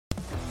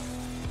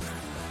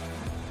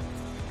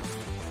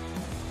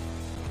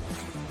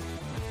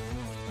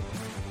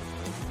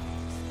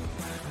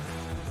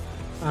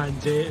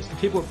and it's the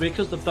Keyboard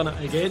Breakers. They've done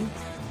it again.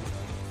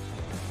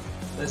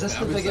 Is this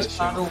the biggest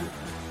panel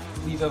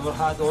we've ever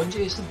had on,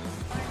 Jason?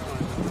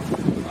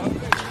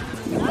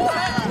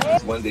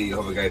 One day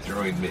you'll have a guy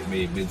throwing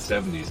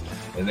mid-70s,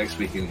 and next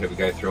week you have a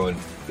guy throwing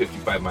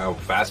 55-mile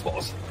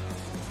fastballs.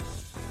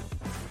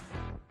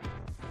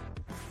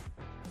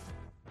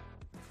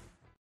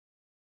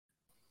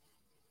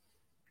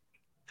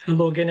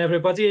 Hello again,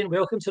 everybody, and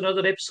welcome to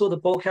another episode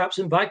of Ball Caps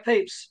and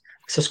Bagpipes.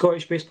 It's a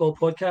Scottish baseball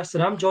podcast,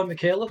 and I'm John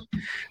McKellar.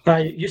 I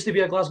used to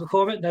be a Glasgow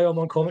Comet, now I'm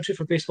on commentary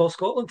for Baseball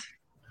Scotland.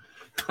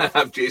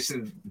 I'm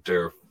Jason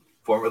Durr,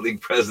 former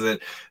league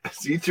president.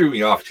 You threw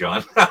me off,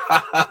 John.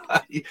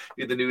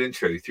 You're the new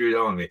intro. You threw it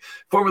on me.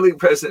 Former league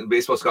president and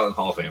Baseball Scotland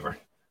Hall of Famer.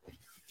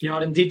 You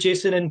are indeed,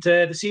 Jason, and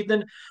this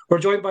evening we're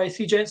joined by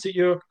three gents that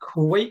you're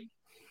quite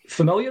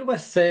familiar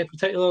with,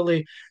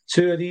 particularly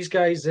two of these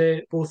guys,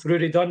 both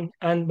Rory Dunn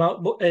and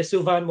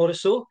Sylvain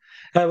Morisseau.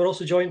 We're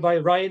also joined by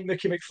Ryan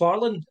Mookie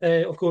McFarlane.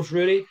 Of course,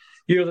 Rory,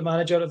 you're the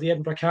manager of the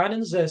Edinburgh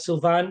Cannons.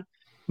 Sylvain,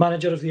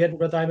 manager of the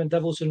Edinburgh Diamond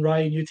Devils, and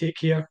Ryan, you take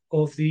care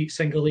of the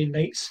Single Lane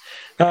Knights.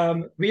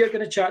 We are going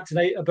to chat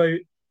tonight about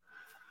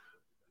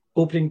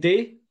opening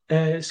day.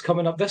 It's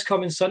coming up this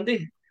coming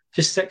Sunday.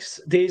 Just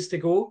 6 days to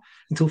go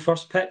until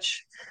first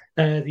pitch.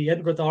 The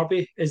Edinburgh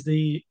Derby is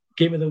the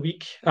game of the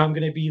week. I'm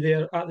going to be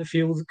there at the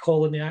field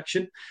calling the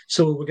action.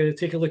 So we're going to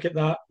take a look at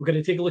that. We're going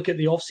to take a look at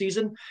the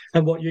off-season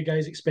and what you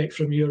guys expect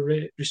from your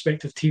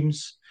respective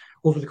teams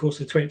over the course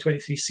of the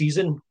 2023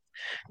 season.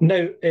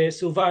 Now,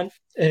 Sylvain,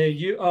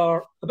 you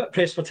are a bit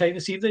pressed for time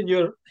this evening.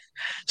 You're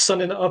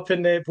sunning it up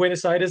in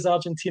Buenos Aires,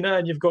 Argentina,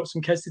 and you've got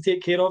some kids to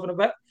take care of in a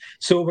bit.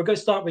 So we're going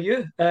to start with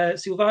you.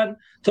 Sylvain,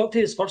 talk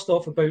to us first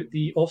off about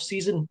the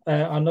off-season.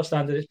 I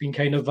understand that it's been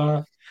kind of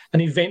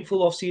an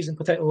eventful off-season,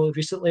 particularly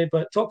recently,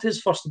 but talk to us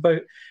first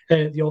about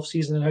the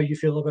off-season and how you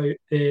feel about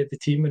the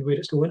team and where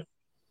it's going.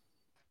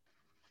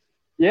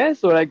 Yeah,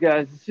 so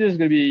this is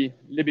going to be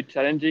a little bit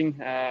challenging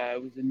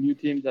with the new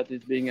team that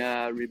is being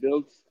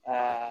rebuilt.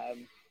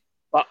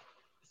 But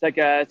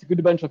it's a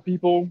good bunch of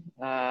people.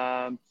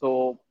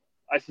 So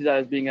I see that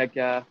as being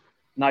a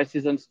nice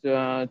seasons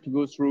to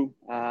go through.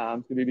 It's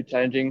going to be a bit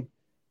challenging.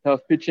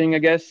 Tough pitching, I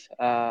guess.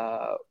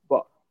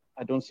 But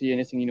I don't see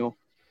anything,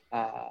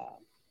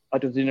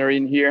 out of the ordinary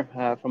in here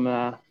from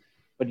what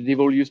the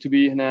Devil used to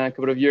be in a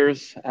couple of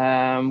years.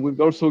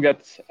 We've also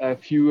got a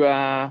few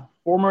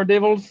former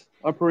Devils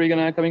are probably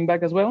gonna coming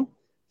back as well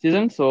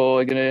season, so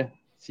we're gonna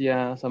see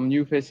some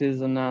new faces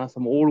and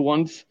some old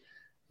ones.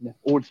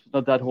 Old,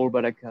 not that old,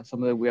 but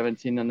some that we haven't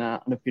seen on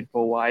the field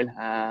for a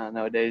while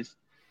nowadays.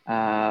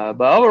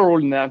 But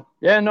overall,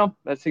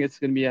 I think it's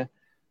gonna be a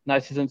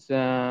nice season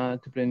to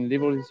play in the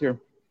Devil this year.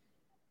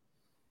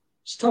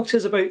 Just talk to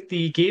us about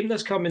the game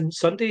this coming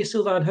Sunday,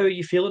 Sylvain. How are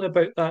you feeling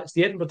about that? It's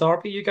the Edinburgh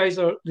Derby. You guys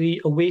are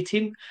the away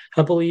team,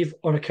 I believe,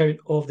 on account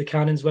of the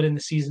Cannons winning the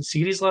season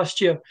series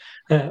last year.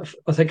 I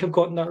think I've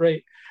gotten that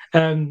right.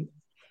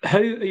 How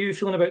are you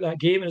feeling about that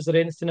game? And is there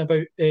anything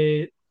about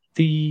the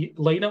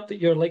lineup that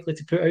you're likely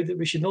to put out that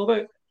we should know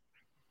about?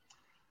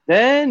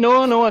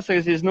 No. I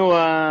think there's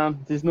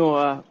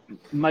no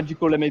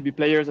magical MLB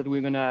players that we're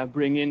gonna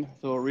bring in,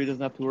 so really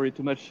doesn't have to worry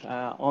too much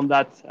on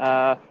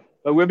that.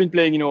 But we've been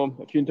playing,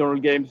 a few internal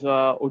games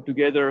all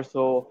together,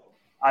 so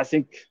I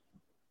think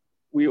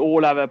we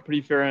all have a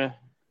pretty fair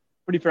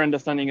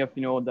understanding of,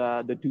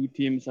 the two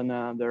teams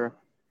and their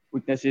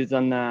weaknesses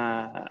and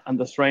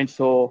the strengths.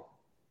 So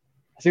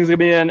I think it's gonna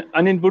be an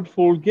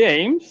uneventful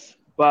games,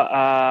 but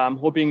I'm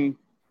hoping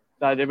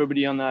that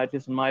everybody at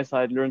least on my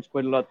side, learns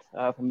quite a lot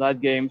from that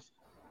games.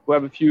 We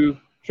have a few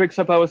tricks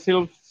up our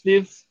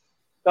sleeves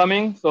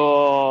coming,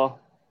 so.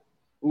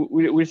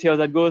 We'll see how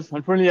that goes.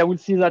 Unfortunately, I will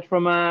see that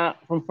from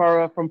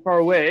far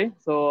away.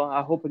 So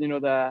I hope that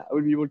I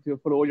will be able to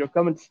follow all your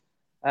comments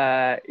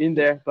in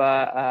there.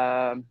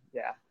 But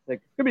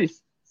it's gonna be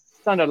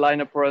standard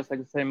lineup for us, like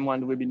the same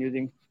one we've been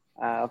using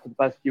for the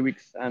past few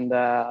weeks, and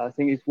I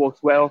think it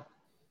works well.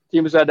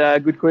 Teams had a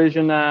good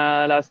cohesion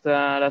last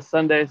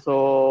Sunday,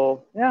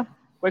 so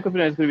quite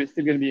confident it's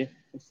still gonna be an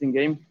interesting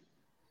game.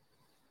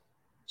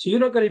 So you're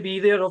not going to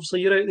be there.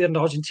 Obviously, you're out there in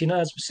Argentina,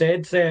 as we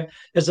said.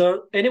 Is there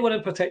anyone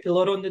in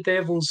particular on the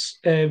Devils,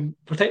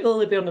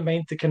 particularly bearing in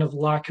mind the kind of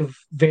lack of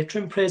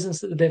veteran presence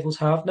that the Devils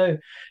have now?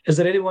 Is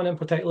there anyone in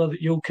particular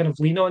that you'll kind of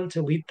lean on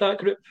to lead that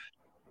group?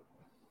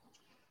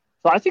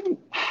 So I think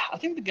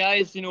the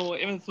guys,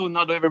 even though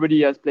not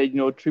everybody has played,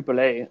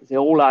 AAA, they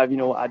all have,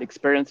 had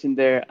experience in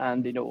there,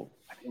 and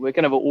we're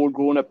kind of all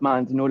grown-up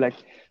man, like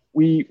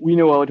we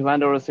know how to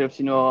handle ourselves,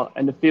 in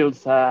the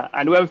fields,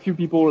 and we have a few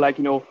people like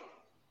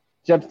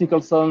James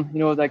Nicholson,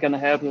 that can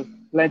help with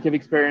plenty of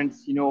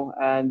experience,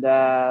 and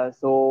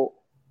so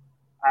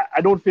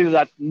I don't feel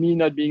that me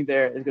not being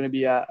there is going to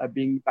be a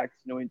big impact,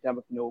 in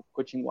terms of,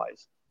 coaching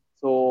wise.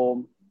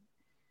 So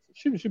it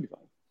should be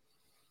fine.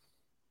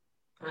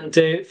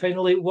 And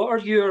finally, what are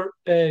your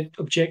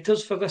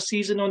objectives for this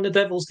season on the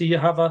Devils? Do you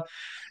have a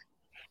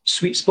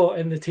sweet spot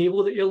in the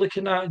table that you're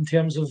looking at in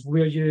terms of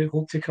where you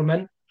hope to come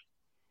in?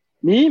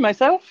 Me,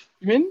 myself,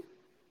 you mean?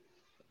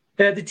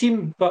 the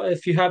team, but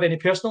if you have any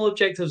personal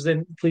objectives,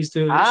 then please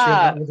do share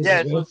that with us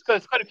as well. So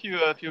it's quite a few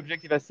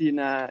objectives I see in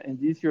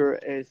this year.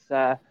 Is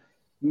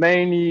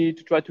mainly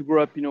to try to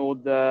grow up,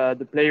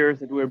 the players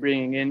that we're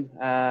bringing in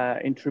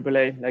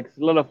AAA. Like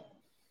a lot of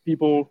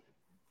people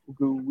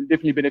who will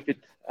definitely benefit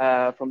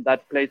from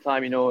that play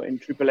time, in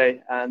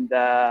AAA. And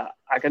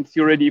I can see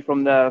already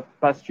from the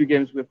past few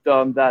games we've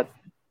done that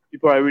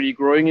people are really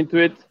growing into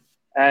it,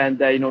 and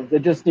they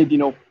just need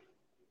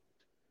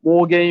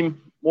more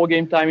game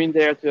time in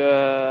there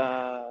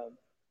to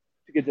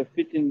get their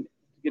fit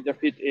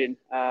in.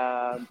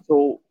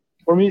 So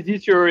for me,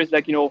 this year is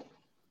like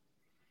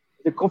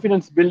the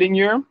confidence building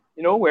year.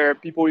 Where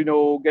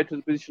people get to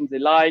the positions they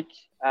like,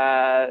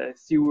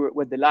 see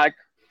what they like,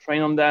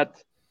 train on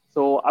that.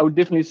 So I would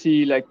definitely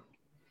see like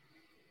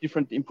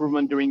different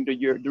improvement during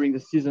the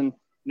season.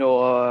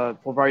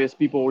 For various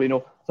people.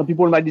 Some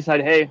people might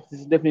decide, hey, this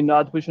is definitely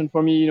not a position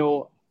for me.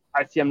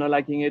 I see I'm not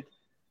liking it.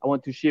 I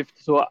want to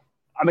shift. So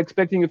I'm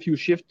expecting a few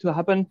shifts to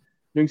happen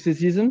during the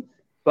season.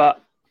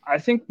 But I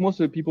think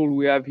most of the people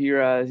we have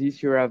here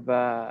this year have,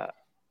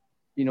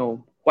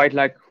 quite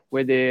like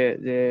where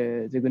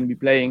they're going to be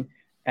playing,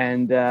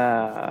 and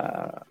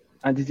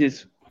this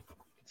is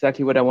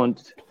exactly what I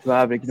want to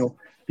have. Like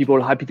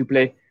people happy to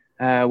play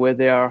where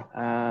they are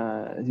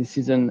this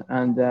season,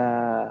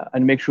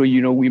 and make sure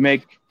we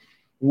make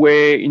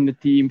way in the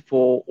team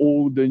for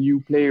all the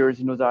new players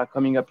that are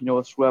coming up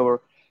through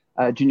our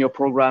junior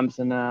programs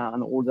and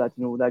all that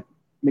like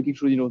making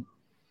sure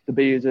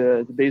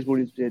the baseball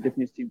is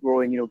definitely still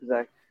growing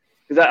because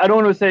I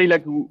don't want to say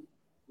like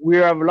we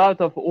have a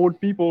lot of old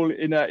people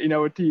in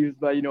our teams,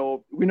 but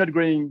we're not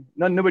growing.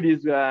 Nobody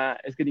is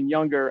getting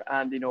younger,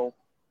 and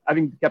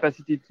having the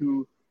capacity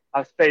to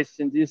have space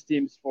in these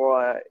teams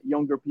for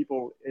younger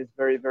people is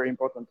very, very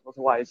important.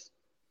 Otherwise,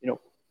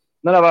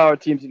 none of our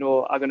teams,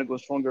 are going to go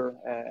stronger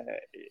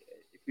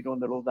if we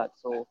don't allow that.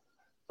 So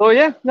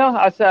yeah, no,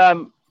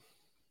 I'm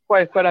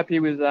quite happy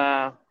with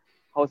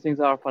how things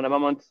are for the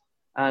moment,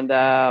 and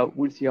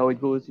we'll see how it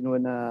goes,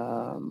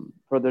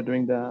 further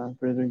during the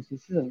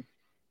season.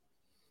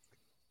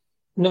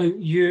 Now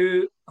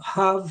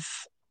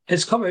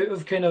it's come out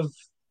of kind of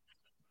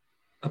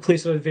a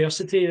place of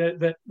adversity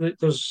that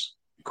there's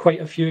quite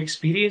a few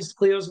experienced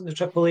players in the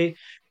AAA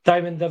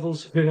Diamond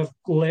Devils who have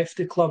left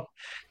the club.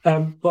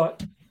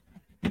 But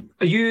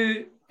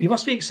you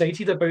must be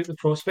excited about the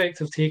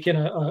prospect of taking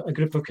a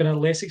group of kind of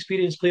less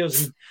experienced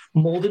players and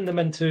moulding them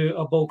into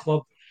a ball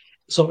club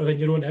sort of in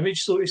your own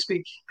image, so to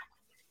speak.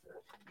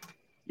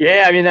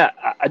 Yeah, I mean,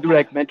 I do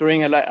like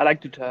mentoring. I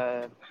like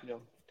to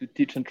to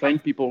teach and train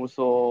people.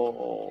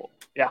 So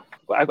yeah,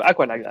 I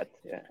quite like that.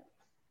 Yeah.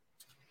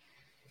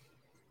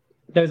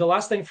 Now, the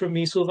last thing from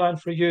me, Sylvain,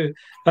 for you,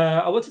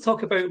 I want to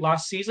talk about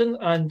last season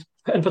and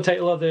in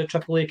particular the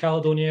AAA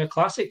Caledonia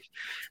Classic.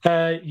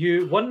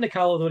 You won the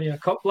Caledonia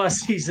Cup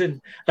last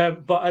season,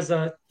 but as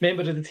a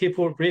member of the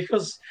Tayport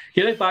Breakers,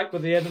 you're right back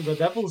with the Edinburgh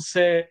Devils.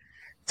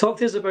 Talk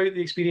to us about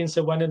the experience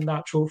of winning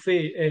that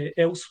trophy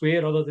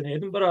elsewhere other than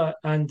Edinburgh,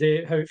 and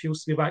how it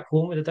feels to be back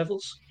home with the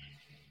Devils.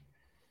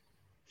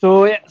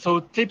 So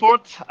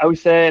Tayport, I would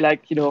say,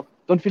 like,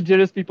 don't feel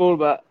jealous, people,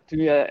 but to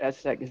me,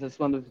 it's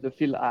one of the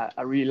field I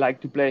really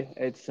like to play.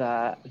 It's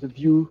the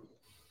view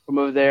from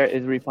over there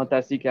is really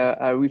fantastic.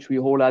 I wish we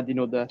all had,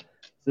 the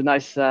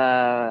nice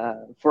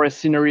forest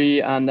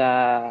scenery and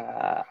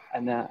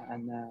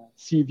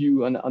sea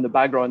view on the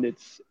background.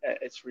 It's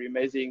really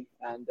amazing.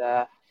 And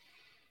the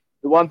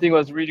one thing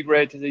was really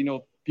great is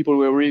people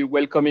were really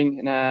welcoming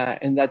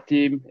in that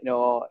team.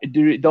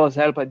 It does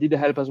help. I did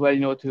help as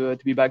well, to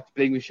be back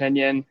playing with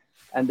Shanyan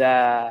and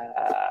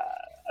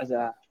as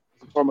a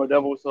former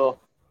Devil. So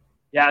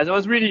yeah, it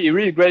was really,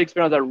 really great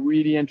experience. I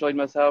really enjoyed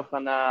myself,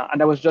 and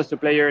I was just a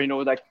player,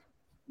 like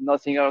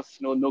nothing else,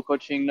 no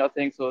coaching,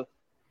 nothing. So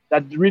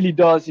that really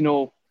does,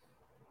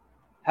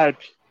 help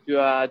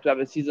to have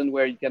a season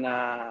where you can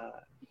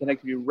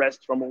actually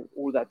rest from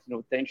all that,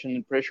 tension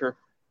and pressure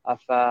of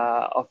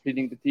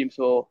leading the team.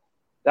 So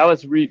that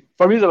was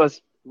for me, that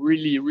was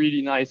really,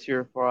 really nice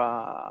here for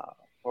a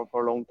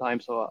long time.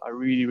 So I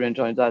really, really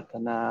enjoyed that,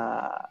 and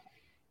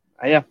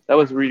yeah, that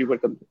was really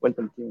welcome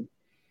team.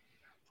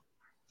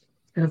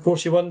 And of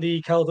course, you won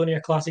the Caledonia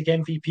Classic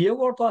MVP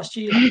award last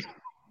year.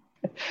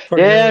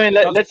 Yeah, I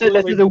mean, let's say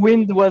the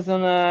wind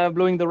wasn't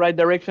blowing the right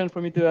direction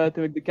for me to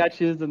make the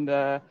catches, and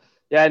yeah,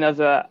 and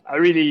I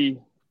really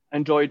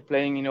enjoyed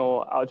playing,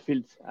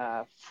 outfield,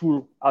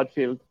 full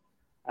outfield.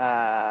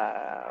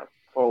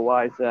 For a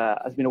while,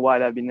 it's been a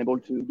while I've been able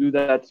to do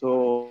that.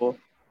 So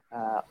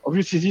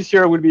obviously this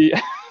year will be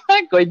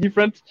quite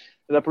different.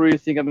 But I probably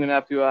think I'm gonna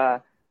have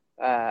to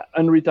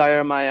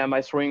unretire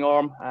my throwing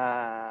arm.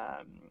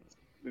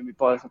 Maybe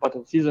part of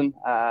the season.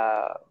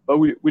 But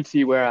we'll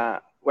see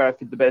where I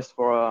fit the best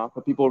for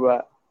people.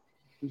 But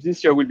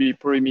this year will be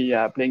probably me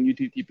playing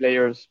utility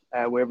players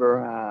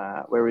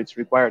wherever it's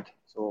required.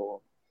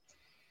 So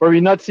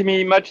probably not see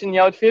me much in the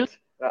outfield.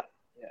 But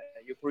yeah,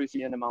 you probably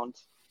see an amount.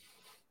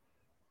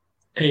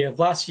 Hey, if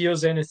last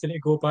year's anything to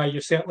go by,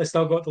 you've certainly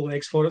still got the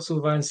legs for it,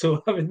 Sylvain.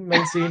 So I wouldn't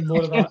mind seeing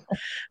more of that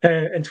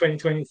in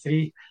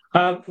 2023.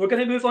 We're going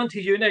to move on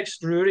to you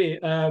next, Rory.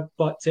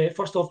 But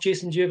first off,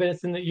 Jason, do you have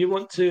anything that you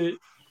want to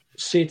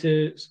say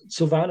to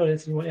Sylvain or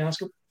anything you want to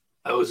ask him?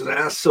 I was going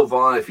to ask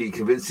Sylvain if he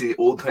convinced the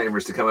old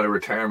timers to come out of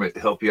retirement to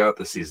help you out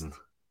this season.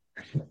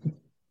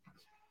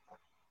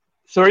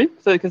 Sorry,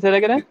 so can I say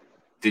that again?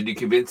 Did you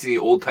convince the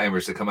old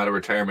timers to come out of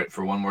retirement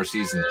for one more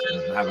season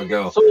and have a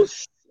go?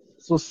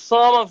 So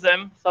some of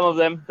them,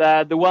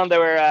 the one that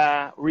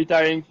were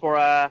retiring for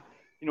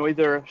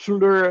either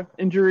shoulder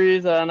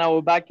injuries, now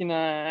we're back in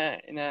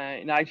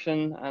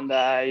action,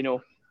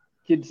 and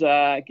kids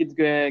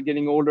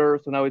getting older,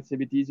 so now it's a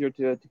bit easier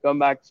to come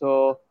back.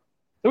 So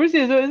we'll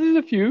see. There's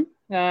a few.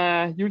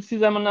 You'll see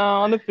them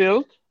on the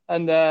field,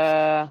 and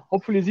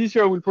hopefully this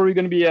year will probably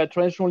going to be a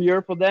transitional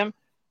year for them.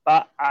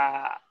 But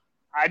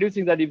I do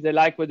think that if they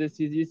like what they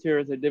see this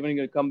year, they're definitely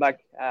going to come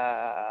back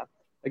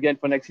again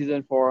for next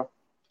season for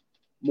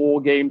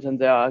more games than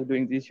they are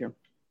doing this year.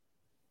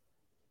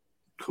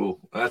 Cool.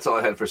 That's all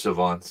I had for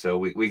Sylvain. So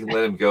we can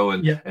let him go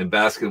and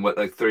bask in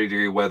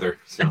 30-degree weather.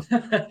 So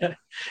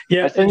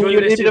yeah, enjoy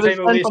the rest of your time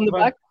away from the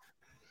back.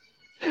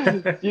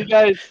 You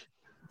guys.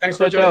 Thanks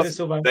for joining us,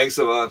 Sylvain. Thanks,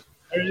 Sylvain.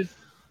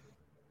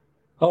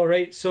 All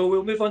right, so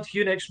we'll move on to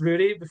you next,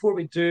 Rory. Before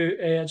we do,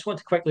 I just want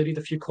to quickly read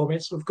a few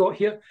comments we've got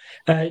here.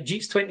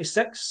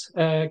 Jeets26,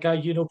 a guy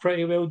you know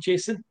pretty well,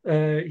 Jason.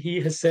 He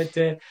has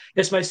said,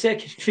 it's my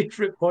second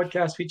favourite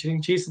podcast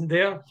featuring Jason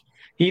there.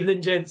 Evening,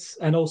 gents,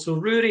 and also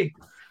Rory,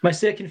 my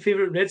second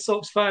favourite Red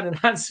Sox fan and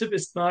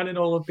handsomest man in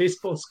all of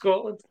baseball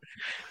Scotland.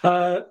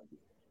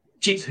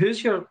 Jeets,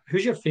 who's your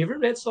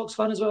favourite Red Sox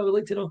fan as well? I would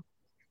like to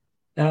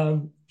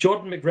know.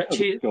 Jordan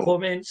McRitchie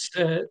comments,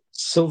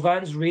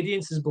 Sylvain's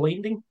radiance is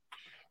blinding.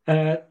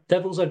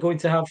 Devils are going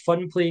to have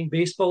fun playing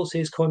baseball,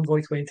 says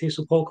Convoy 20.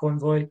 So Paul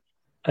Convoy.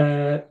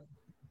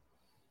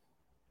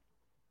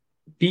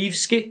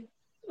 Beevsky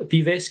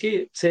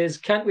says,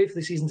 can't wait for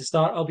the season to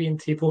start. I'll be in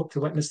Tayport to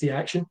witness the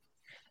action.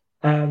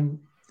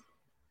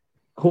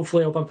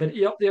 Hopefully I'll bump into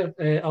you up there.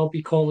 I'll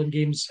be calling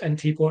games in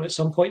Tayport at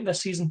some point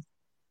this season.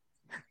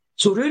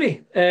 So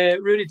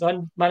Rory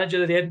Dunn,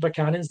 manager of the Edinburgh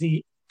Cannons,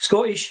 the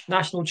Scottish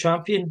national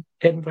champion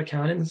Edinburgh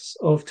Cannons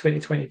of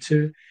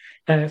 2022.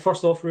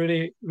 First off,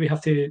 Rory, we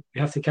have to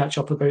catch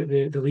up about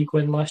the league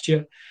win last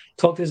year.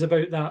 Talk to us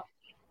about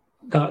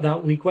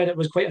that league win. It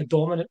was quite a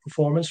dominant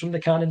performance from the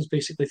Cannons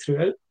basically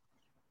throughout.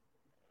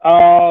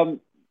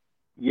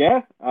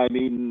 Yeah, I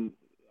mean,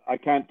 I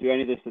can't do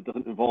any of this that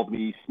doesn't involve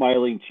me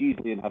smiling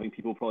cheesily and having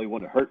people probably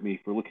want to hurt me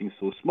for looking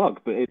so smug.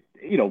 But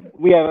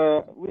we had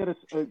a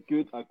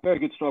very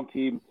good, strong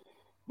team.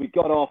 We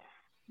got off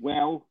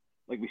well,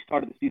 like we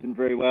started the season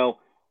very well,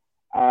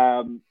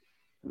 to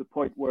the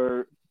point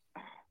where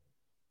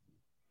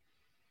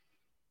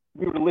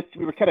we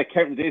were kind of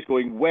counting the days,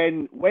 going,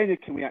 when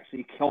can we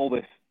actually call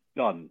this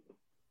done?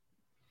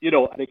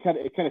 And it kind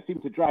of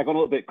seemed to drag on a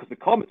little bit because the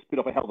Comets put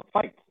up a hell of a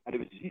fight, and it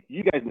was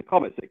you guys in the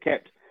Comets that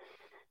kept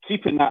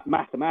keeping that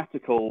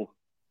mathematical.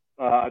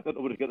 I don't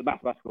know where to get the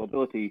mathematical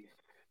ability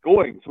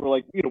going. So we're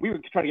like, we were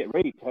trying to get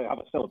ready to have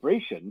a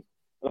celebration.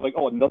 And like,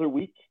 another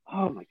week?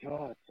 Oh my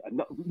God!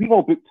 We've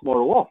all booked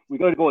tomorrow off. We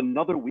got to go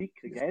another week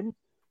again.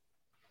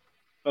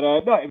 But no,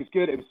 it was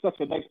good. It was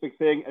such a nice big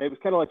thing, and it was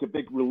kind of like a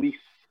big release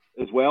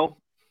as well.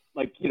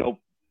 Like,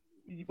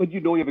 when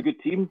you have a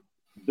good team,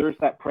 there's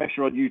that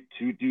pressure on you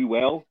to do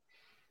well.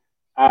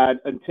 And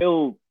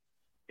until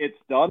it's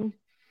done,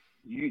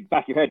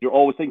 back your head, you're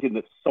always thinking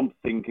that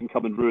something can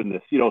come and ruin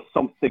this.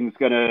 I'm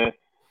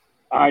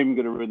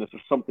going to ruin this, or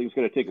something's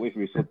going to take away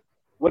from me. So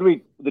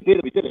the day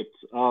that we did it,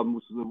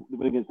 was the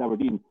win against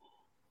Aberdeen,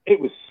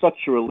 it was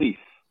such a relief.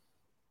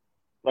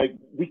 Like,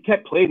 we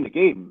kept playing the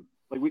game.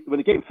 Like, when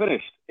the game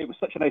finished, it was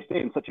such a nice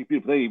day and such a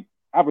beautiful day.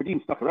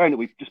 Aberdeen stuck around and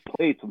we just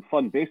played some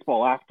fun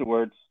baseball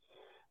afterwards.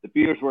 The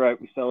beers were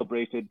out, we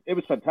celebrated. It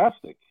was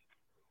fantastic.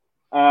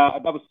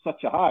 And that was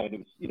such a high. And it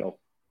was,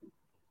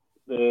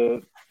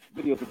 the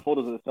videos and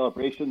photos of the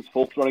celebrations,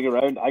 folks running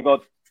around. I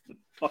got the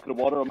bucket of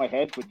water on my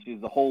head, which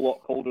is a whole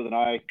lot colder than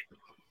I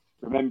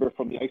remember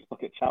from the Ice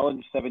Bucket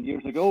Challenge 7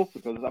 years ago.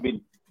 Because, I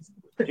mean,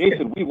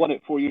 Jason, we won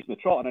it 4 years in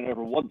the trot and I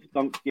never once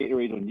dunked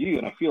Gatorade on you.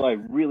 And I feel I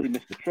really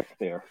missed the trick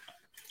there.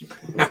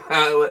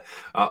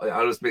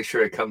 I'll just make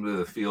sure I come to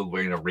the field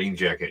wearing a rain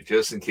jacket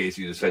just in case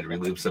you decide to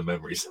relive some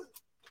memories.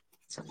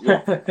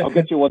 Yeah, I'll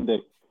get you one day.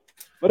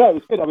 But no, it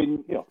was good. I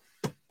mean,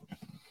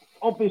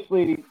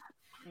 obviously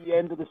the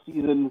end of the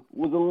season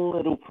was a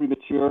little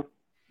premature.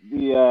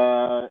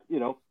 A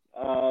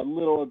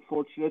little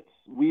unfortunate.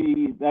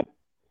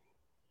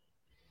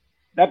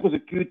 That was a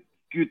good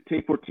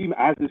Tayport team,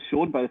 as is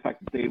shown by the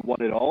fact that they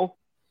won it all.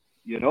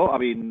 I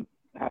mean,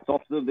 hats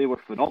off to them. They were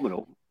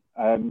phenomenal.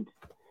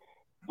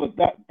 But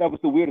that was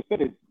the weirdest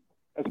bit. Is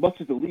as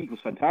much as the league was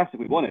fantastic,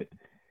 we won it.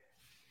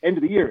 End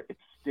of the year, it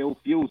still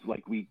feels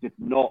like we did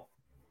not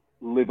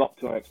live up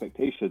to our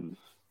expectations.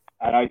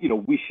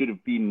 And we should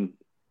have been,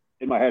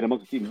 in my head,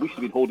 amongst the team, we should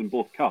have been holding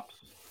both cups.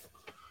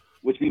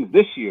 Which means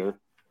this year,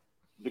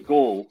 the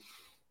goal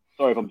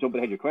sorry if I'm jumping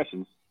ahead of your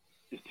questions,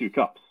 is 2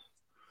 cups.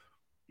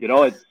 You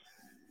know,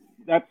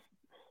 that's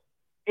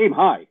aim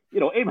high. You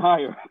know, aim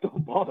high or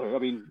don't bother. I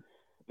mean,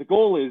 the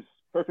goal is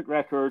perfect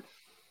record,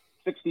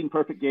 16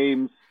 perfect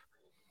games,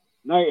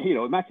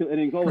 immaculate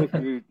innings all the way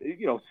through.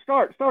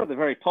 Start at the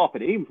very top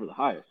and aim for the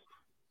highest.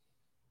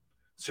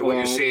 So what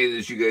you're saying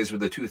is you guys were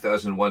the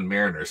 2001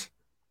 Mariners?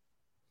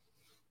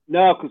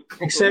 No, because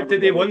except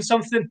did they win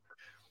something?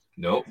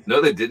 No,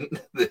 they didn't.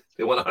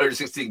 They won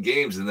 116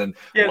 games and then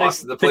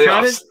lost in the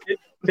playoffs.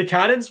 The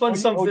Cannons won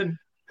something.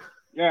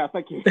 Yeah,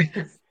 thank you.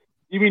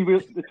 You mean the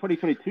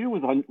 2022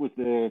 was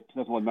the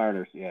 2001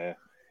 Mariners? Yeah.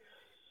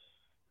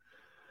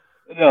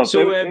 No,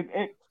 so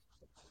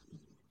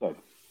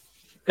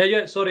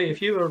sorry. Sorry,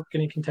 if you were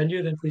going to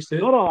continue, then please do.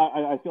 No,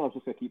 I feel I was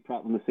just going to keep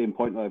prattling the same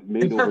point that I've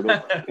made over and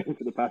over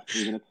for the past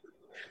 3 minutes.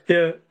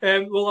 Yeah.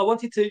 Well, I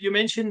wanted to. You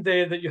mentioned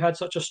that you had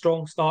such a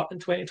strong start in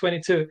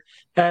 2022.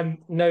 Now,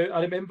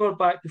 I remember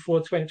back before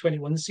the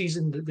 2021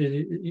 season that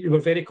you were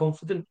very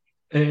confident.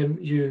 I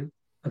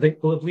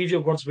believe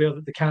your words were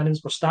that the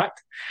Cannons were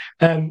stacked.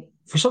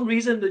 For some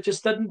reason, it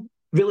just didn't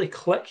really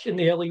click in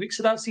the early weeks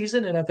of that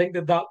season, and I think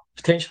that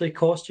potentially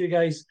cost you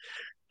guys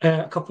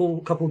a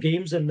couple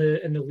games in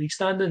the league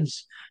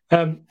standings.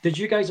 Did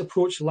you guys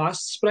approach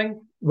last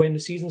spring when the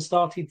season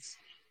started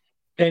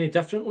any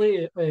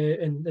differently?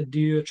 And do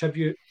you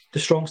attribute the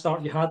strong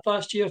start you had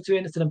last year to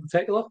anything in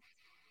particular?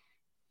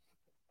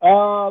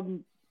 I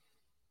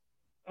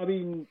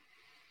mean,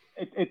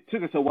 it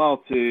took us a while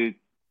to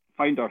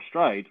find our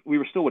stride. We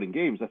were still winning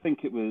games. I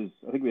think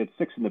we had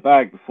 6 in the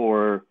bag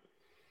before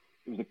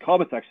it was the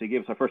Comets actually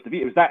gave us our first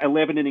defeat. It was that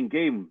 11-inning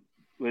game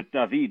with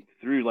David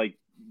through like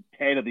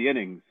 10 of the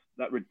innings.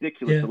 That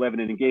ridiculous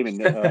 11-inning game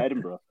in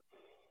Edinburgh.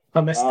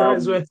 I missed that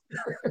as well.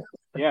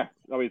 Yeah,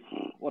 I mean,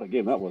 what a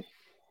game that was.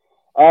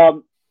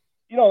 I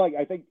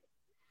think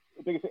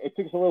it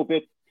took us a little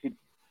bit to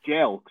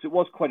gel because it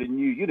was quite a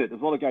new unit.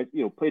 There's a lot of guys,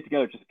 played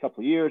together just a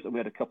couple of years, and we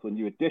had a couple of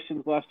new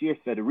additions last year.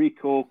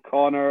 Federico,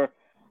 Connor,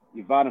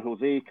 Ivan and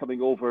Jose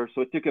coming over.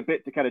 So it took a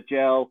bit to kind of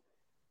gel.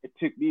 It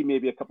took me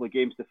maybe a couple of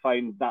games to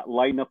find that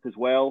lineup as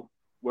well,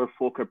 where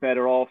folk are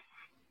better off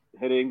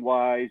hitting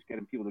wise,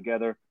 getting people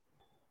together.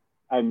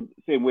 And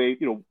same way,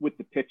 with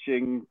the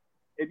pitching,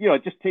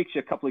 it just takes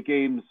you a couple of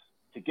games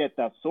to get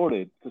that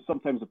sorted. Because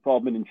sometimes the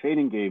problem in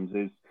training games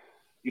is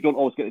you don't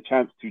always get a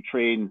chance to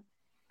train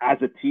as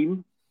a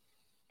team.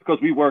 Because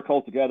we work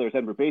all together as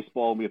Edinburgh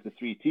Baseball and we have the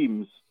 3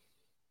 teams.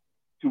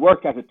 To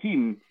work as a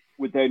team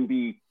would then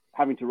be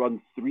having to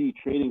run 3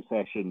 training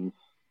sessions.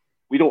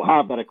 We don't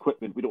have that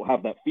equipment. We don't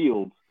have that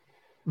field.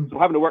 So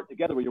having to work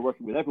together where you're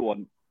working with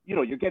everyone,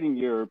 you're getting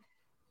your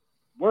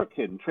work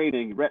in,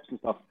 training, reps and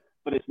stuff,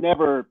 but it's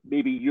never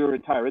maybe your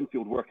entire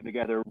infield working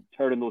together,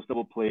 turning those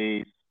double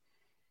plays,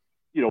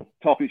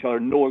 talking to each other,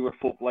 knowing where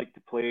folk like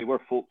to play,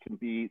 where folk can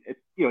be. It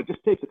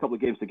just takes a couple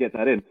of games to get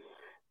that in.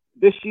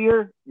 This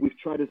year, we've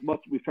tried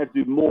to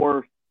do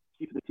more,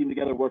 keeping the team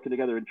together, working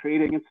together in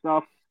training and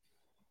stuff.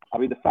 I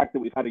mean, the fact that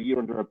we've had a year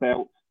under our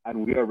belt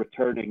and we are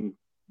returning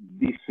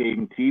the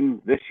same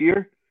team this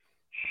year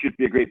should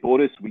be a great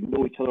bonus. We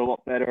know each other a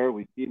lot better.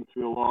 We've been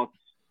through a lot.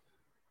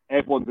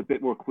 Everyone's a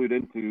bit more clued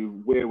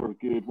into where we're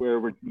good, where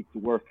we need to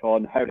work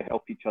on, how to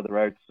help each other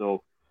out.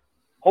 So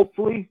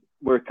hopefully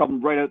we're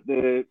coming right out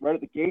the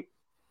gate,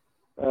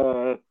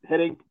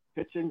 hitting,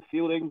 pitching,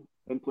 fielding,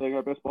 and playing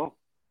our best ball.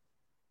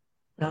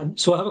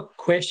 So I have a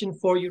question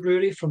for you,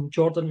 Rory, from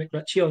Jordan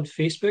McRitchie on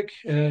Facebook.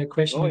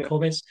 Question and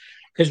comments.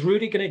 Is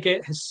Rory going to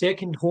get his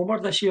second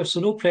homer this year? So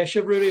no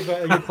pressure, Rory,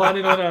 but are you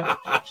planning on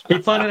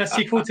a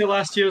sequel to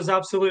last year's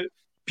Absolute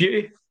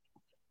Beauty?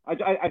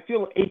 I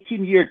feel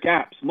 18-year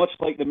gaps, much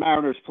like the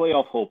Mariners'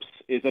 playoff hopes,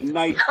 is a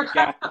nice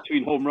gap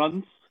between home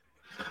runs.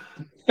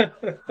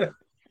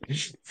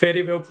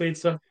 Very well played,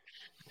 sir.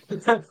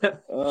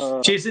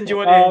 Jason, do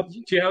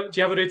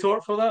you have a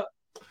retort for that?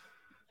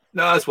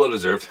 No, it's well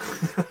deserved.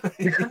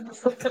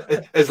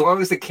 As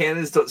long as the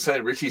Cannons don't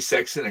sign Richie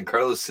Sexton and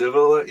Carlos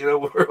Silva,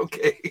 we're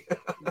okay.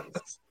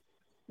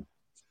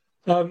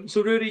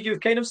 So, Rory, you've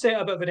kind of set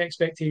a bit of an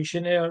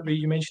expectation there.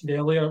 You mentioned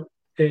earlier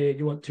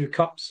you want 2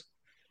 cups.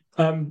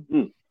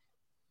 Does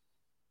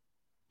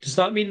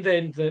that mean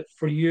then that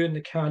for you and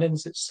the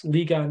Cannons, it's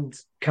League and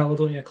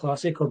Caledonia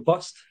Classic or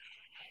bust?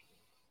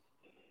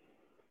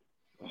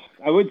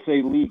 I would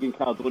say League and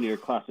Caledonia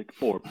Classic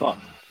or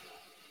bust.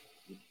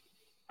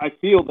 I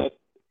feel that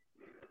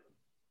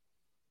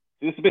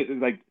it's a bit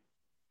like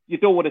you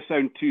don't want to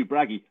sound too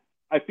braggy.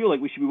 I feel like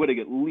we should be winning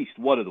at least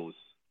one of those.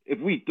 If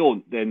we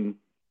don't, then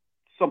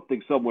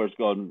something somewhere's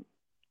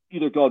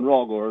either gone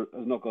wrong or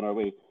has not gone our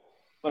way.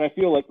 But I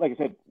feel like I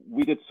said,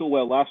 we did so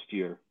well last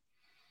year,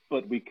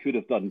 but we could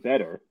have done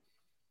better.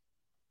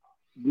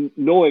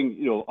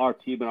 Knowing, our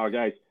team and our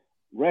guys,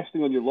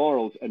 resting on your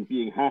laurels and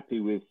being happy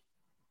with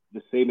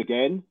the same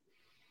again,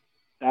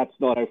 that's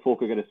not how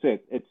folk are going to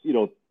sit. It's,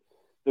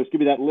 there's going to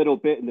be that little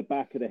bit in the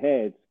back of the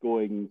head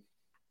going,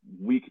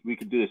 we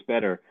can do this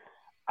better.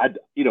 I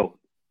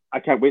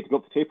can't wait to go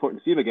up to Tayport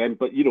and see him again,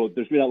 but, there's going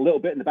to be that little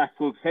bit in the back of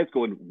folks' heads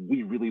going,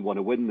 we really want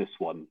to win this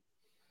one.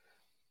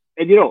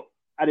 And,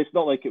 And it's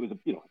not like it was,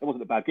 it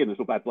wasn't a bad game. There's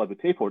no bad blood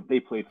with Tayport. They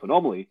played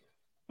phenomenally,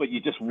 but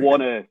you just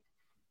want to,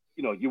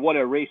 you want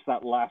to erase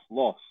that last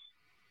loss.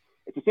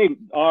 It's the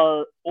same.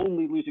 Our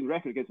only losing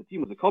record against the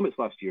team was the Comets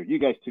last year. You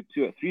guys took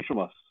 2 out of 3 from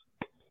us.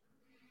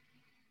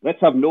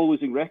 Let's have no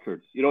losing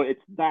records.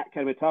 It's that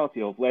kind of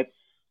mentality of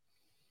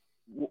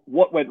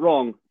what went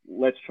wrong?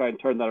 Let's try and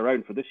turn that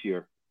around for this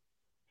year.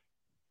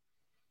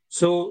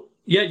 So,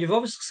 yeah, you've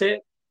obviously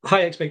set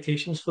high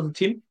expectations for the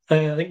team.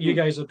 I think you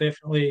guys are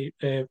definitely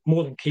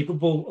more than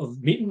capable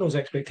of meeting those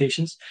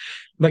expectations.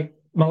 Like,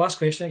 my last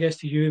question, I guess,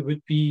 to you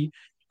would be,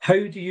 how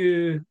do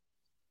you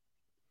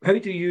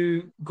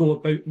go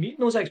about meeting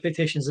those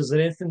expectations? Is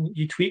there anything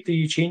you tweak? Do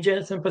you change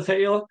anything in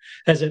particular?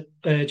 Is it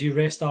do you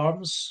rest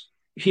arms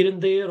here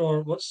and there,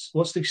 or what's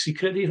the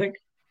secret, do you think?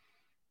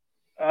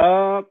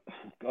 God,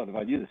 if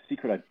I knew the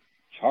secret, I'd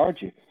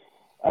charge you.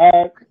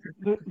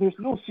 There's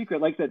no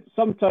secret. Like that,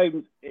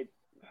 sometimes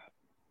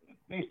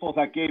baseball's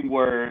that game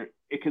where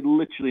it could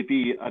literally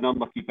be an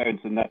unlucky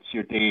bounce and that's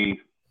your day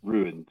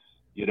ruined,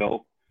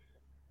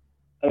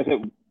 I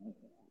think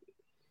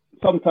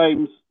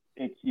sometimes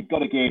you've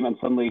got a game and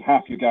suddenly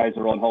half your guys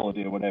are on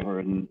holiday or whatever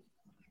and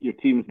your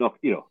team's not,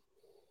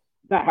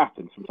 that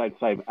happens from time to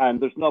time and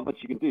there's not much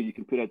you can do. You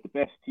can put out the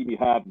best team you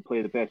have and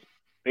play the best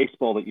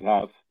baseball that you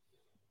have.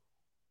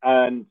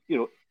 And,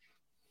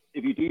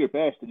 if you do your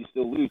best and you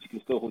still lose, you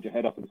can still hold your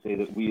head up and say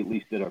that we at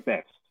least did our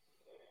best.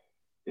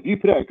 If you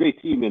put out a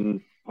great team and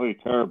play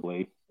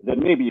terribly, then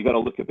maybe you got to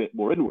look a bit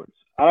more inwards.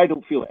 I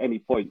don't feel at any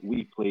point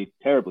we played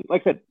terribly.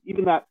 Like I said,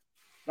 even that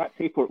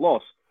Tayport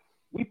loss,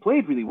 we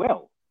played really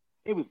well.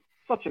 It was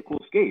such a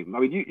close game.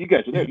 I mean, you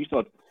guys were there. You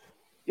saw,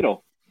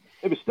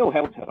 it was still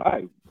held to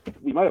eye.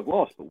 We might have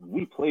lost, but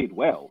we played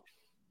well.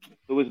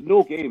 There was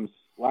no games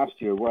last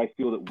year where I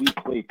feel that we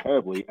played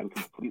terribly and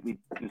completely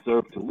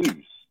deserved to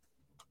lose.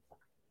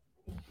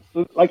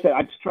 So, like I said,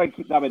 I just try and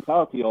keep that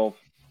mentality of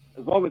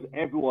as long as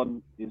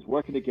everyone is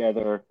working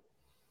together,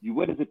 you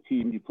win as a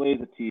team, you play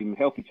as a team,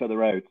 help each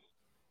other out.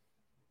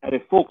 And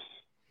if folk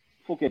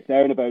get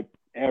down about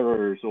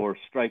errors or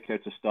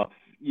strikeouts or stuff,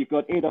 you've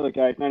got 9 other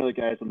guys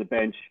on the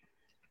bench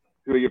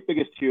who are your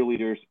biggest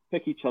cheerleaders,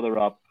 pick each other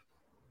up,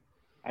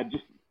 and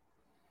just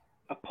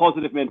a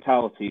positive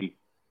mentality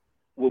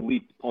will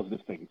lead to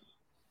positive things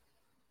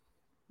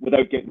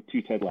without getting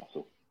too Ted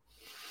Lasso.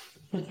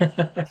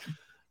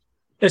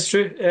 It's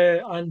true.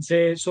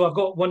 So I've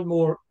got one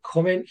more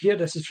comment here.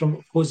 This is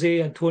from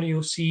Jose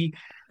Antonio C.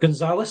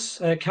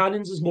 Gonzalez.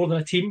 Cannons is more than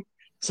a team.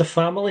 It's a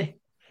family.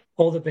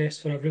 All the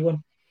best for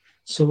everyone.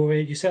 So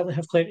you certainly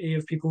have plenty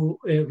of people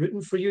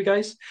rooting for you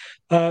guys.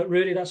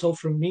 Rory, that's all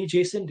from me.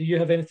 Jason, do you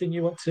have anything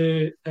you want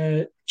to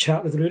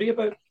chat with Rory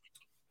about?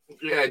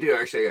 Yeah, I do.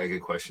 Actually, I got a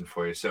good question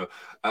for you. So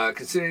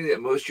considering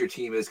that most of your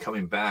team is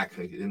coming back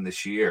in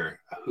this year,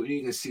 who do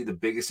you see the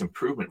biggest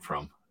improvement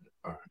from?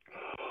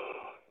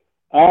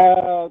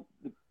 The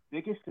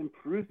biggest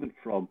improvement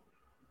from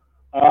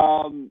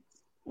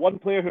one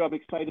player who I'm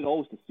excited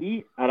always to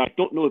see, and I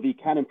don't know if he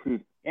can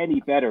improve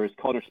any better, is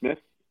Connor Smith.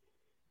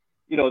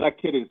 That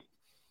kid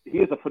he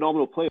is a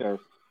phenomenal player,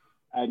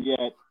 and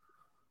yet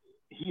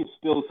he is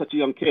still such a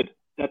young kid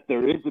that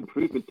there is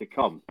improvement to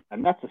come,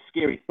 and that's a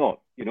scary thought.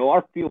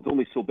 Our field's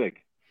only so big,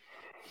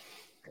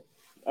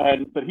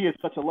 but he has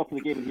such a love for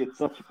the game, and he has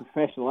such a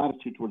professional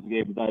attitude towards the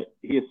game that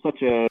he is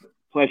such a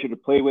pleasure to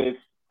play with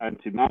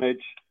and to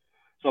manage.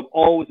 So I'm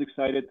always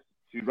excited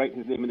to write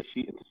his name in the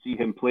sheet and to see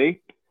him play.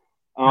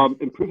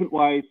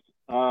 Improvement-wise,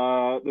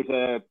 there's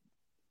a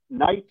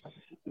Knight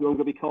who I'm going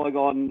to be calling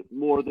on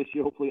more this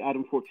year, hopefully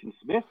Adam Fortune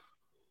Smith,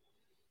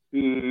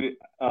 who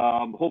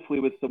hopefully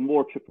with some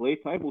more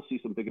AAA time, we'll see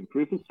some big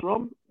improvements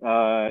from.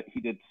 He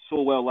did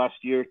so well last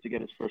year to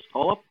get his first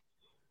call-up,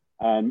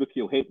 and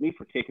Mookie will hate me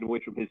for taking away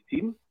from his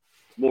team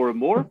more and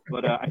more,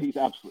 but he's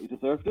absolutely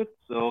deserved it.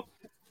 So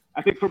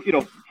I think for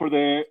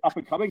the up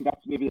and coming,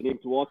 that's maybe the name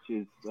to watch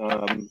is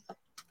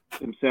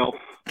himself.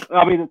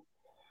 I mean,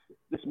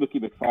 this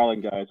Mookie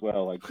McFarlane guy as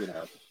well.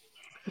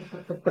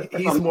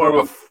 He's more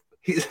of a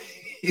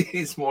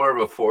he's more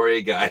of a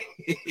 4A guy.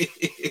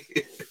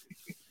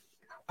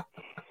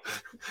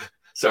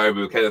 Sorry,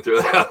 Boo, kind of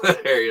threw that out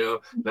there.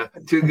 Not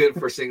too good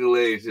for single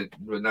A,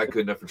 but not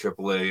good enough for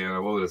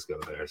AAA. We'll just go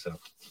there. So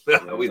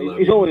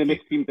he's only a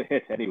mixed team to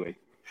hit anyway.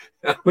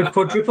 Would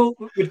quadruple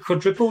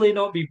A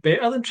not be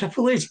better than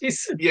triple A,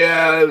 Jason?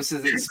 Yeah, it was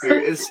his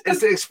experience. It's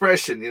the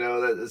expression,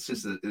 that it's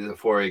just a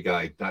 4A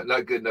guy,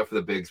 not good enough for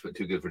the bigs, but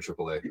too good for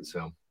AAA.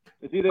 So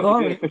is he the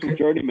official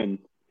journeyman?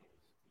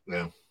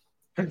 Yeah.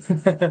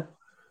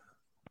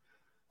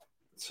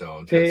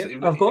 So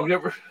you've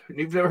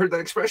never heard that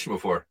expression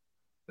before,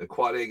 the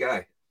quad A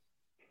guy.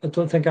 I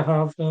don't think I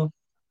have, no.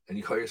 And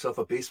you call yourself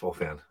a baseball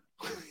fan?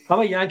 I'm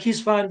a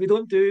Yankees fan. We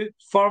don't do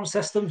farm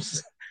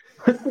systems.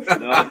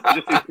 No,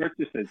 just do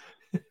purchases.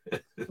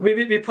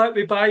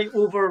 We buy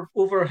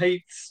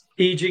overhyped,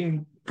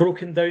 aging,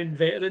 broken down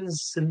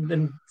veterans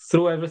and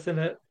throw everything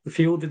at the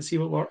field and see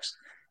what works.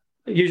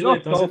 Usually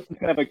it doesn't. It's going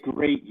to have a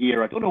great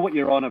year. I don't know what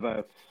you're on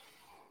about.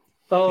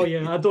 Oh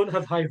yeah, I don't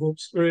have high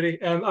hopes,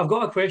 Rory. I've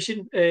got a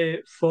question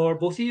for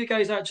both of you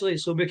guys actually.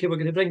 So Mookie, we're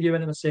going to bring you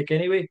in a sec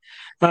anyway.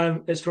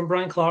 It's from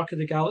Brian Clark of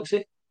the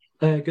Galaxy,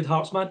 good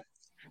Heartsman.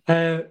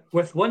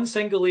 With one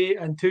single A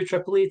and two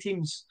triple A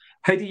teams,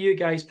 how do you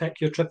guys pick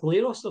your triple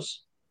A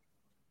rosters?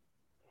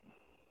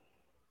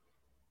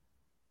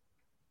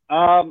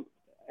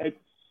 It's,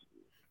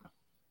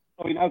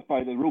 I mean, as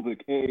by the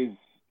rulebook, it is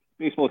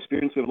baseball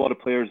experience. We have a lot of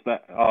players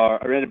that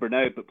are in Edinburgh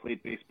now, but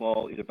played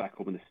baseball either back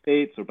home in the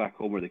States or back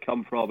home where they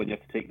come from, and you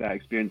have to take that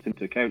experience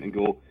into account and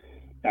go,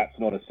 that's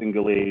not a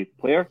single A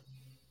player,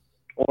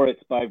 or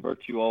it's by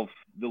virtue of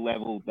the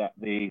level that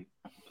they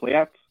play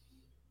at.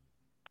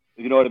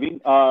 You know what I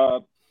mean?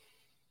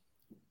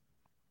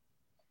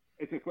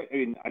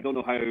 I don't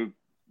know how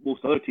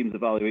most other teams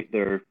evaluate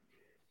their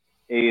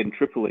A and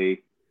Triple A,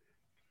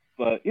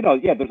 but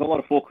there's a lot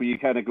of folk where you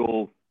kind of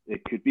go,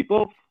 it could be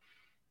both.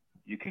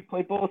 You could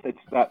play both. It's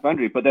that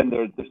boundary, but then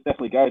there's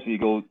definitely guys where you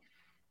go,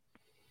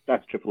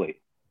 that's Triple A,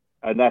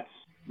 and that's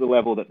the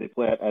level that they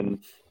play at.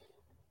 And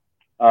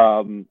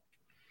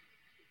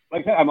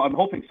like I said, I'm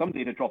hoping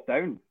someday to drop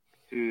down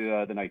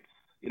to the Knights.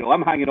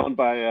 I'm hanging on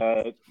by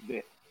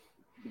the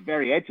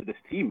very edge of this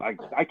team.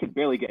 I could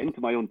barely get into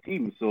my own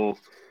team, so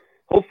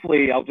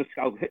hopefully I'll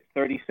hit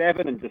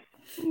 37 and just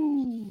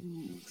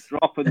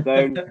dropping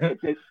down.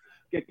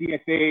 Get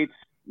DFA'd.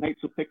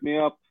 Knights will pick me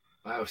up.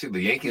 I think the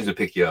Yankees will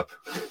pick you up.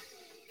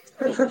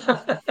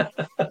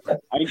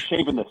 I ain't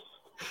shaving this.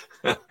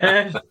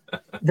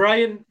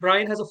 Brian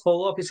has a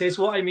follow-up. He says,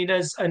 what I mean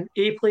is an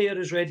A player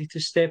is ready to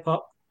step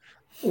up.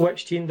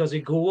 Which team does he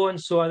go on?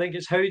 So I think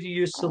it's how do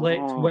you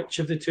select which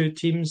of the two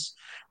teams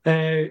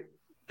that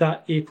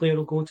A player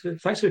will go to?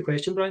 Thanks for the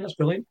question, Brian. That's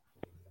brilliant.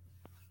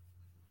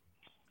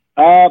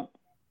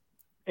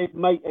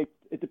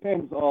 It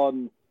depends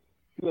on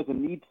who has a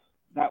need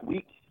that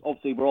week.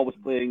 Obviously, we're always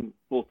playing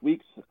both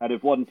weeks, and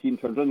if one team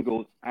turns around and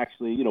goes,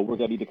 actually, we're going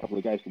to need a couple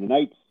of guys for the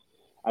Knights,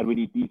 and we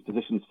need these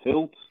positions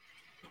filled.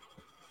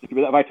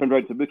 If I turned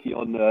around to Mookie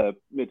on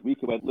midweek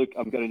and went, look,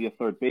 I'm going to need a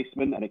third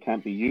baseman, and it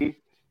can't be you,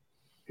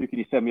 who can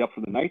you send me up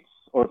from the Knights?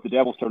 Or if the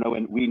Devils turn around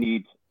and we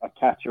need a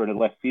catcher in a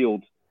left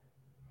field,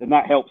 then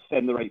that helps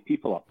send the right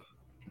people up.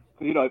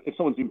 Because, if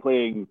someone's been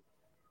playing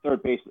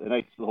third base at the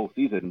Knights the whole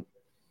season,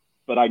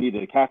 but I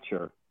needed a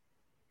catcher,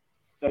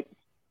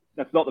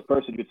 that's not the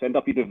person you would send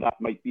up, even if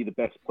that might be the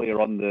best player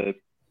on the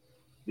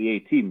A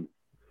team.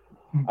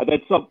 And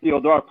then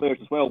there are players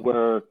as well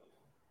where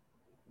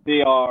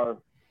they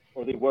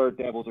were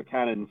Devils or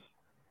Cannons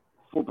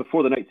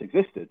before the Knights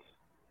existed,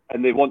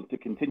 and they want to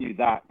continue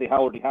that. They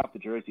already have the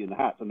jersey and the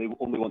hats, and they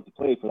only want to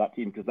play for that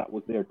team because that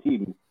was their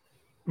team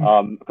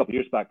a couple of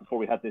years back before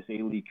we had this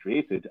A League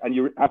created. And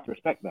you have to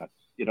respect that.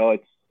 You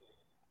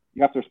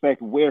have to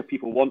respect where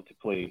people want to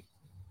play,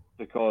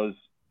 because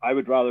I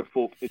would rather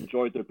folk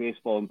enjoyed their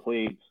baseball and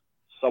played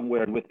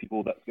somewhere and with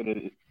people that's going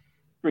to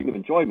bring them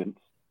enjoyment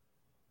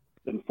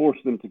than force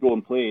them to go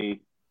and play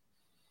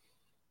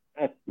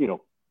at,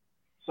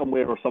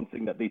 somewhere or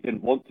something that they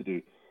didn't want to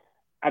do.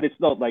 And it's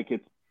not like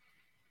it's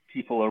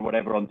people or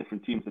whatever on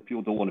different teams that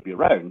people don't want to be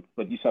around,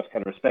 but you just have to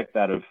kind of respect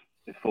that if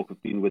folk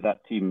have been with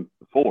that team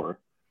before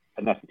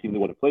and that's the team they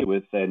want to play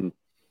with, then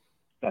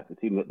that's the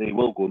team that they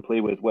will go and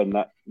play with when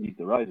that need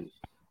arises.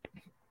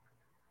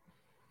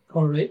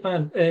 All right,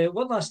 man.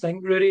 One last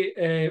thing,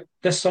 Rory.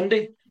 This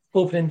Sunday,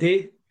 opening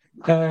day,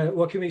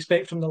 what can we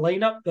expect from the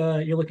lineup?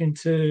 You're looking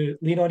to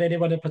lean on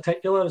anyone in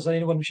particular? Is there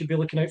anyone we should be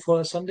looking out for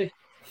this Sunday?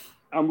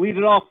 I'm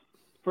leading off.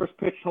 First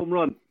pitch, home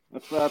run.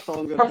 That's all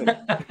I'm going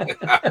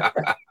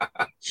to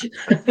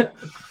say.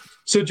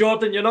 So,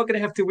 Jordan, you're not going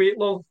to have to wait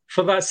long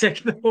for that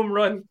second home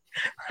run.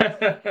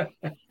 Tell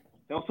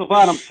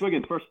Sylvan I'm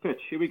swinging. First pitch.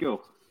 Here we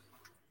go.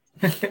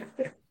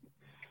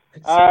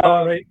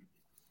 All right.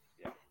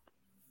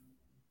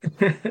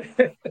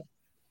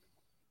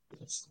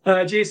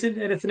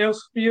 Jason, anything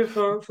else for you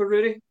for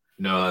Rory?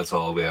 No, that's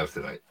all we have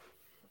tonight.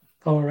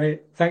 All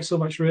right. Thanks so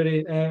much,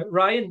 Rory.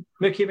 Ryan,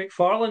 Mookie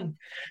McFarlane,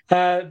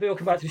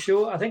 welcome back to the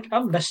show. I think I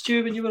missed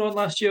you when you were on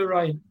last year,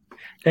 Ryan.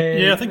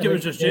 I think it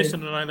was just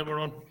Jason and I that were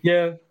on.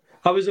 Yeah,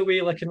 I was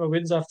away licking my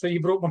wounds after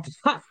you broke my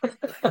back.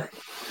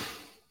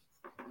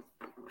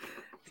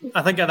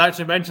 I think I'd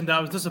actually mentioned that.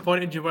 I was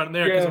disappointed you weren't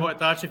there because I wanted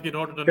to ask if you'd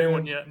ordered a new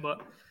one yet.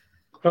 But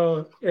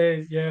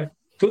yeah.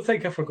 Don't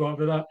think I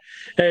forgot about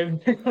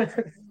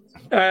that.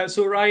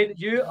 So, Ryan,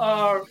 you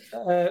are,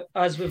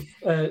 as we've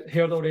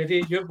heard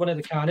already, you're one of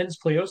the Cannons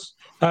players,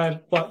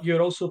 but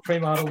you're also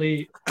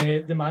primarily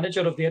the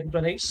manager of the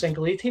Edinburgh Knights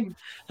single A team.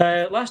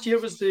 Last year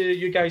was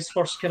you guys'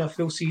 first kind of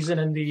full season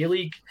in the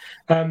A-League.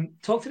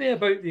 Talk to me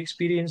about the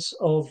experience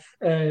of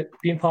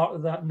being part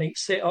of that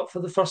Knights setup for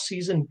the first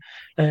season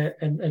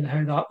and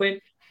how that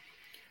went.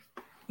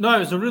 No, it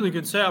was a really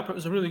good setup. It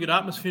was a really good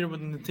atmosphere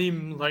within the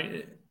team.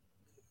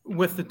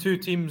 With the two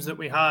teams that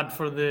we had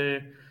for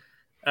the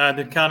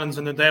Cannons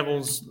and the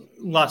Devils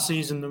last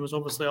season, there was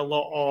obviously a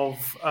lot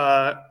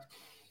of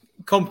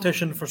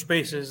competition for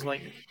spaces.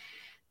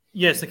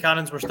 Yes, the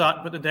Cannons were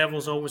stacked, but the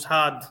Devils always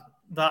had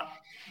that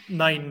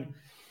 9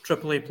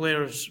 AAA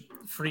players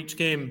for each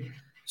game.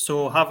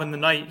 So having the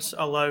Knights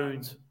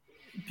allowed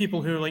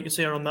people who, like you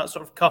say, are on that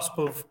sort of cusp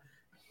of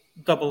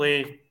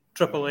AA,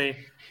 AAA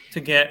to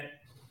get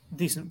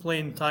decent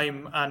playing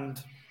time,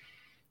 and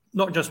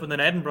not just within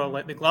Edinburgh,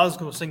 like the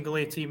Glasgow single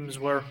A teams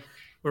were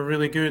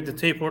really good. The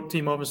Tayport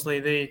team, obviously,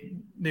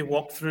 they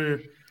walked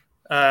through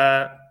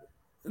the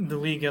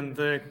league and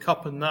the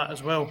cup and that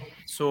as well.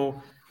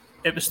 So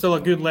it was still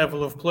a good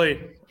level of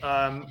play,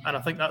 and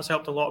I think that's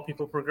helped a lot of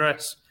people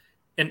progress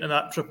into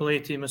that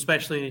AAA team,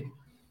 especially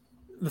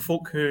the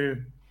folk who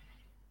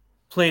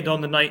played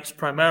on the Knights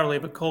primarily,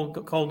 but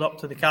got called up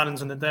to the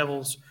Cannons and the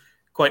Devils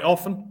quite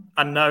often.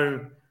 And now,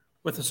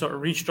 with the sort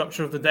of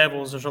restructure of the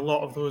Devils, there's a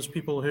lot of those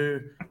people who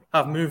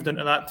have moved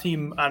into that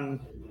team, and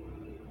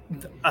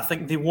I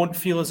think they won't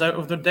feel as out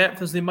of their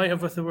depth as they might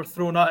have if they were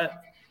thrown at it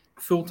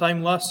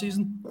full-time last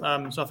season.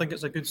 So I think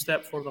it's a good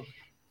step for them.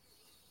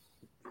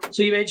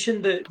 So you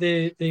mentioned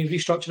the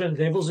restructuring of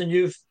the Devils, and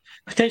you've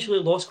potentially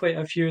lost quite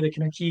a few of the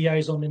kind of key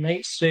guys on the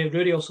Knights.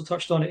 Rory also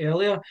touched on it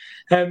earlier.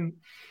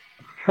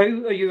 How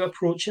are you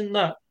approaching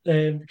that?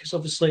 Because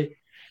obviously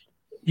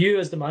you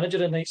as the manager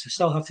of the Knights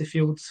still have to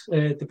field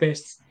the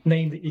best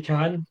 9 that you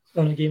can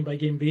on a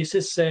game-by-game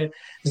basis. Is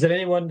there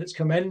anyone that's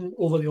come in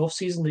over the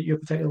off-season that you're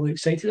particularly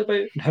excited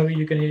about, and how are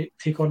you going to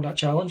take on that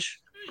challenge?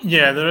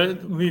 Yeah,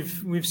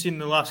 we've seen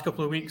the last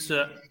couple of weeks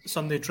at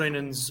Sunday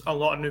trainings a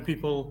lot of new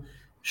people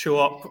show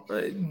up,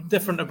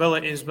 different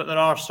abilities, but there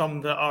are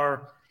some that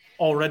are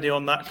already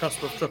on that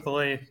cusp of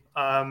AAA.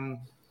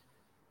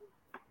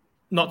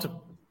 Not to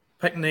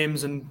pick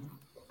names and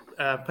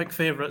pick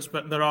favourites,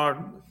 but there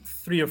are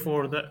 3 or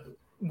 4 that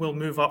will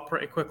move up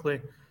pretty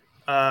quickly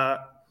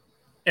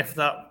if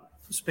that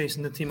space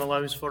in the team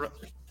allows for it.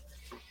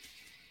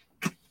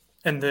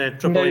 In the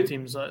AAA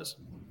teams, that is.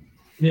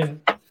 Yeah.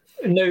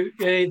 Now,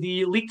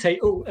 the league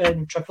title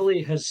in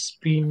AAA has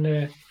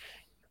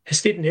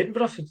stayed in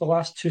Edinburgh for the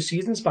last 2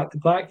 seasons, back to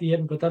back. The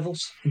Edinburgh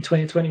Devils in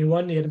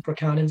 2021, the Edinburgh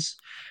Cannons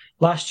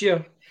last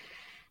year.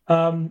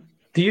 Do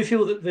you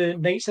feel that the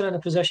Knights are in a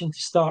position to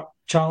start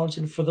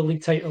challenging for the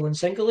league title in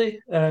single A?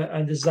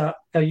 And is that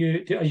do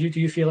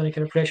you feel any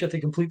kind of pressure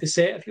to complete the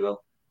set, if you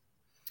will?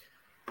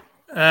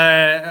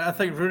 I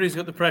think Rory's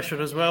got the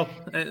pressure as well.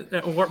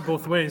 It'll work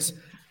both ways.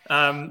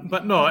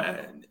 But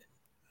no,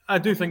 I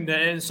do think that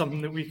it is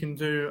something that we can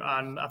do,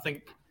 and I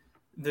think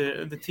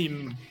the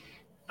team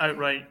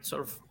outright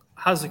sort of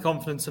has the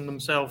confidence in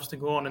themselves to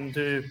go on and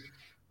do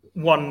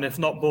one, if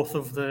not both,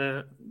 of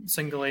the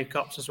single A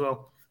cups as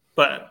well.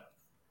 But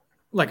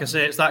like I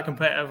say, it's that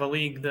competitive a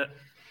league that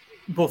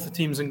both the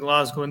teams in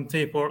Glasgow and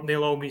Tayport,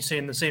 they'll all be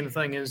saying the same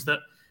thing, is that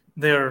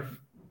they're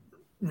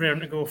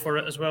raring to go for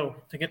it as well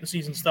to get the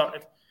season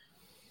started.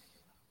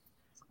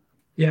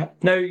 Yeah.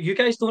 Now, you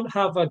guys don't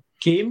have a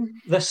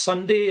game this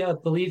Sunday. I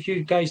believe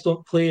you guys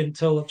don't play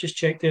until, I've just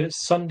checked there,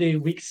 it's Sunday,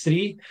 week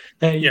 3.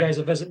 You guys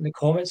are visiting the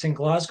Comets in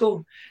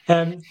Glasgow.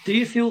 Do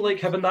you feel like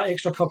having that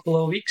extra couple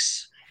of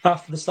weeks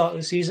after the start of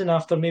the season,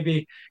 after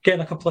maybe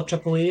getting a couple of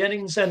AAA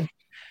innings in,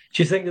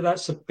 do you think that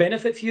that's a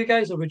benefit for you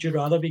guys, or would you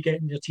rather be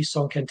getting your teeth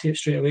sunk into it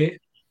straight away?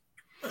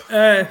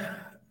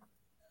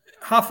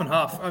 Half and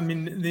half. I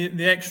mean,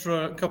 the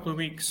extra couple of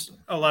weeks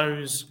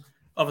allows,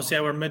 obviously,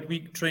 our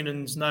midweek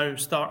trainings now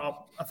start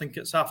up, I think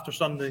it's after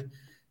Sunday.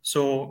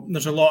 So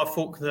there's a lot of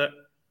folk that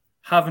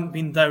haven't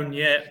been down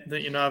yet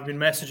that, I've been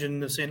messaging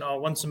them saying,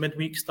 once the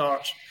midweek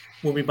starts,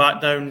 we'll be back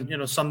down,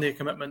 Sunday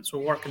commitments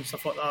will work and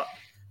stuff like that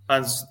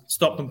has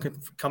stopped them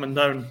coming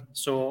down.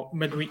 So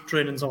midweek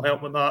trainings will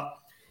help with that.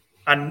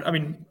 And, I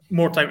mean,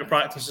 more time to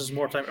practice is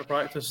more time to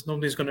practice.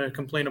 Nobody's going to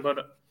complain about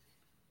it.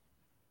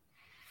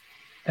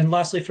 And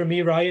lastly, for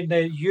me, Ryan,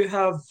 you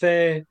have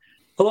you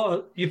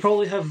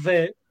probably have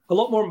a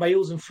lot more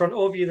miles in front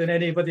of you than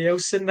anybody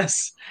else in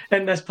this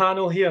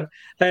panel here.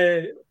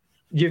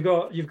 You've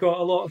got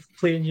a lot of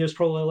playing years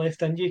probably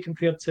left in you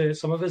compared to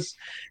some of us.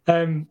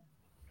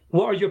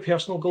 What are your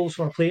personal goals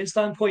from a playing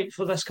standpoint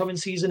for this coming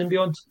season and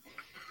beyond?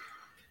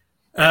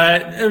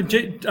 I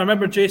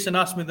remember Jason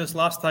asked me this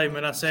last time,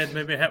 and I said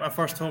maybe hit my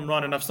first home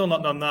run, and I've still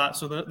not done that,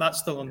 so that's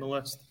still on the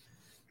list.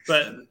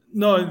 But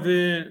no,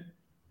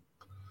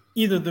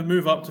 either the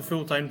move up to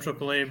full-time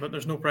AAA, but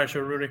there's no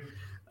pressure, Rory,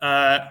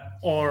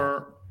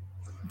 or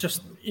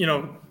just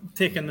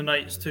taking the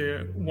Knights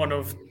to one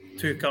of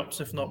 2 cups,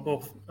 if not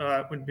both,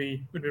 would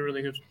be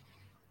really good.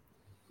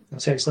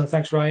 That's excellent.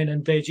 Thanks, Ryan.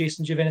 And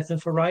Jason, do you have anything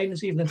for Ryan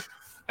this evening?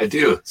 I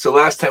do. So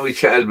last time we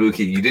chatted,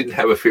 Mookie, you didn't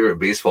have a favorite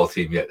baseball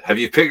team yet. Have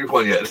you picked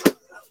one yet?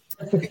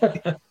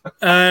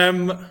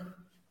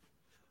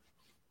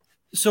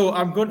 So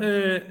I'm going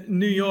to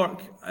New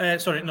York.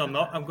 Sorry, no, I'm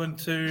not. I'm going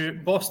to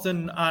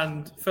Boston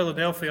and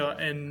Philadelphia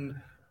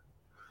in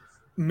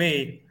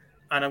May,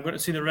 and I'm going to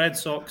see the Red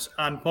Sox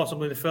and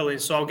possibly the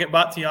Phillies. So I'll get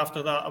back to you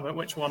after that about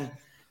which one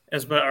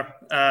is better.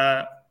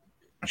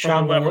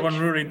 Whatever one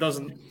Rory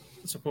doesn't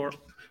support.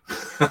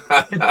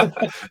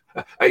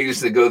 I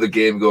used to go to the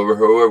game, go over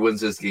whoever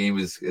wins this game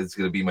is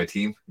going to be my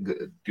team.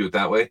 Do it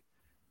that way.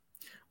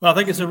 Well, I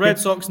think it's the Red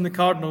Sox and the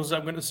Cardinals that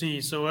I'm going to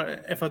see. So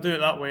if I do it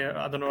that way,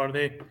 I don't know, are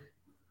they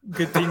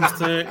good teams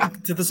to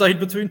decide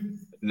between?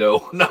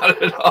 No,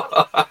 not at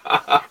all.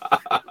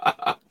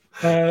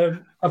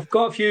 I've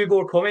got a few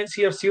more comments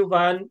here.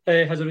 Sylvan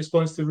has a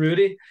response to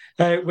Rory.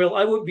 Well,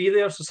 I won't be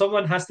there, so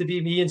someone has to be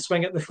me and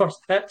swing at the first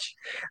pitch.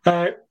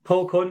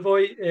 Paul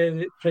Convoy,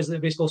 the President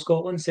of Baseball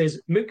Scotland,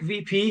 says, Mook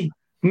VP.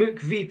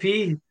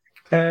 Beevsky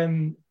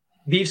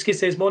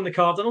says, Mon the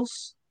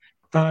Cardinals.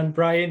 And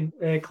Brian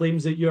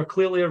claims that you're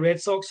clearly a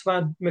Red Sox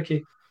fan,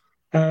 Mookie.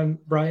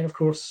 Brian, of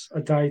course, a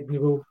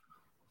dyed-in-the-wool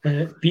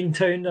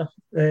Beantowner.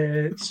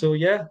 So,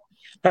 yeah,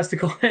 that's the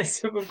comments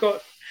that we've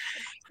got.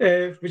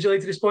 Would you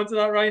like to respond to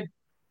that, Ryan?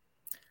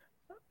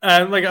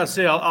 Like I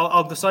say,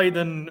 I'll decide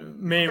in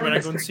May when I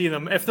go and see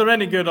them. If they're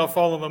any good, I'll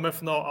follow them.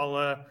 If not,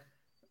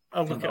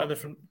 I'll look at a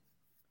different.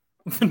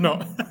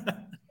 Not.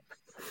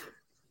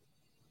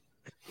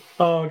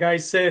 Oh,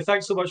 guys,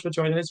 thanks so much for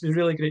joining us. It was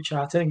really great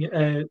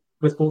chatting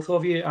with both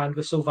of you and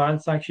with Sylvan.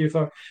 Thank you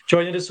for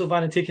joining us,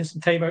 Sylvan, and taking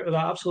some time out of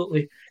that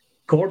absolutely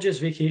gorgeous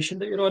vacation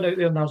that you're on out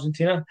there in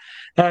Argentina.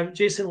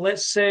 Jason,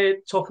 let's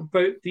talk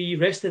about the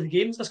rest of the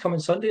games this coming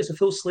Sunday. It's a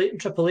full slate in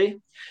AAA.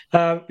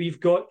 We've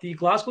got the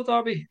Glasgow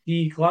Derby.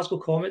 The Glasgow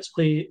Comets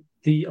play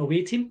the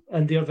away team,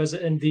 and they're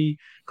visiting the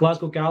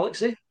Glasgow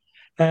Galaxy.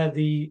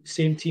 The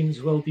same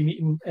teams will be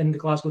meeting in the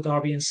Glasgow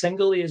Derby in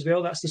Single A as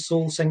well. That's the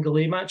sole Single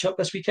A matchup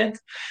this weekend.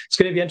 It's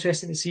going to be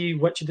interesting to see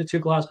which of the two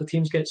Glasgow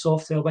teams gets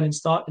off to a winning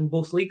start in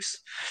both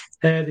leagues.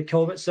 The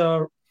Comets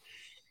are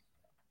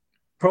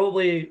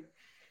probably,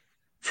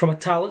 from a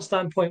talent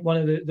standpoint, one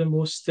of the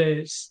most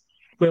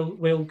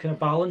well kind of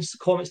balanced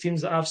Comets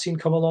teams that I've seen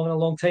come along in a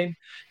long time.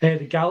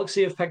 The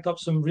Galaxy have picked up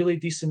some really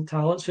decent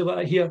talents for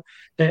that here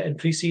in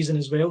pre-season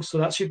as well, so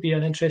that should be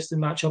an interesting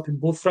matchup in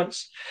both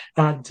fronts.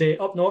 And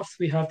up north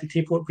we have the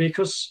Tayport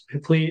Breakers, who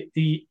play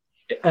the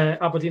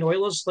Aberdeen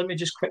Oilers. Let me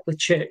just quickly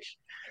check.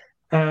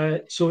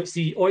 So it's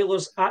the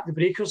Oilers at the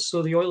Breakers,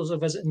 so the Oilers are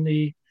visiting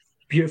the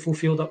beautiful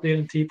field up there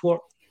in Tayport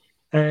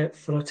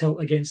for a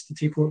tilt against the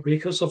Tayport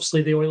Breakers.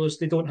 Obviously the Oilers,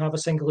 they don't have a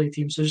single A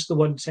team, so just the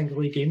one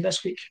single A game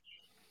this week.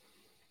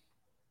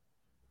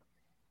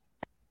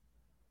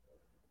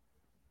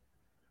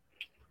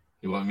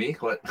 You want me?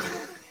 What?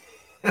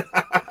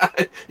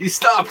 You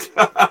stopped.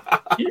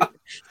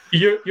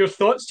 Your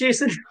thoughts,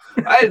 Jason?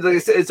 Like I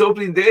said, it's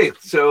opening day,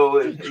 so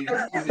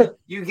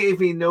you gave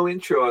me no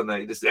intro on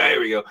that. You just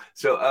there we go.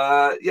 So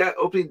yeah,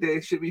 opening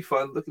day should be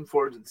fun. Looking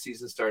forward to the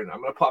season starting.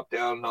 I'm gonna pop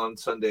down on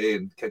Sunday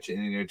and catch an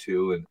inning or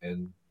two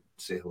and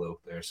say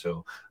hello there.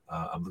 So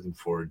I'm looking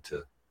forward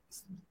to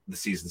the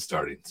season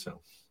starting.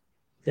 So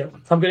yeah,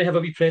 I'm going to have a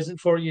wee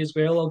present for you as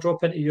well. I'll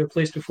drop into your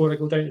place before I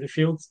go down to the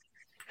field.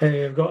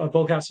 I've got a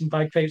Ballcaps and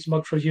Bagpipes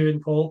mug for you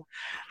and Paul.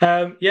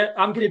 Yeah,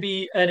 I'm going to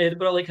be in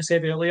Edinburgh, like I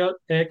said earlier.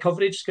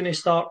 Coverage is going to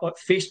start at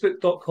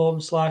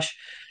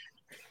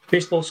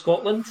facebook.com/Baseball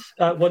Scotland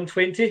at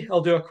 1:20. I'll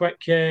do a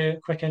quick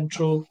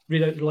intro,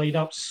 read out the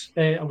lineups.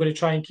 I'm going to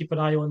try and keep an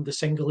eye on the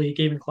Single A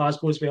game in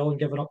Glasgow as well and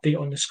give an update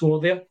on the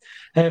score there.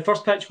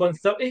 First pitch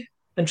 1:30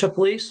 in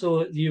AAA,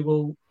 so you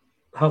will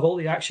have all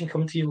the action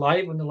coming to you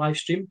live on the live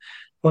stream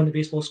on the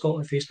Baseball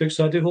Scotland Facebook.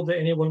 So I do hope that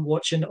anyone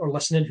watching or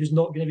listening who's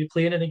not going to be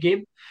playing in a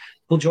game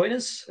will join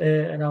us,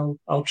 and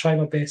I'll try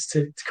my best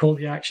to call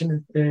the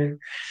action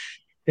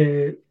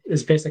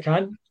as best I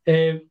can.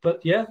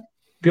 But yeah,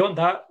 beyond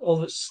that, all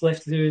that's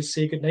left to do is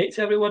say goodnight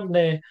to everyone.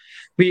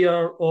 We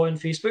are on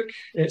Facebook.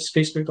 It's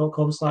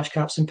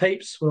facebook.com/Caps and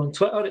Pipes. We're on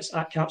Twitter. It's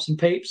 @Caps and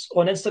Pipes.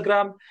 On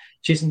Instagram,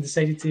 Jason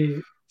decided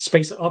to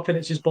spice it up, and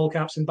it's just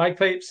Ballcaps and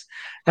Bagpipes.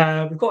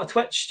 We've got a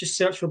Twitch. Just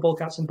search for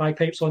Ballcaps and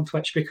Bagpipes on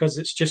Twitch, because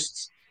it's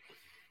just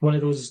one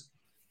of those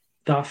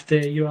daft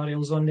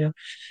URLs on there.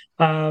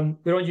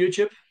 We're on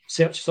YouTube.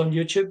 Search us on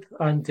YouTube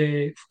and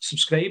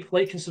subscribe,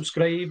 like and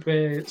subscribe.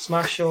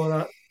 Smash all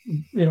that,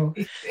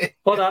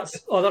 all that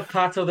other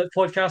patter that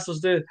podcasters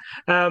do.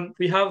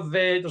 We have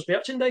there's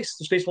merchandise.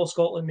 There's Baseball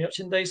Scotland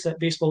merchandise at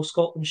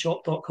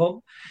baseballscotlandshop.com.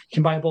 You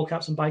can buy a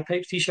Ballcaps and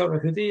Bagpipes t-shirt or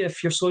hoodie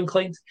if you're so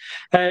inclined.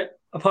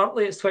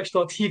 Apparently it's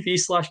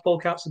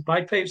twitch.tv/Ballcaps and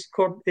Bagpipes,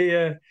 according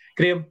to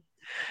Graham.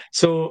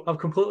 So I've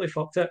completely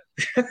fucked it.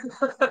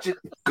 Just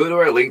go to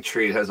our link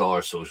tree. It has all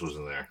our socials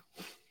in there.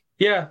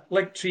 Yeah,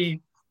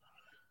 Linktree,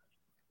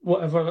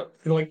 whatever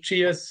the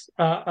Linktree is.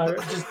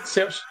 Just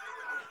search.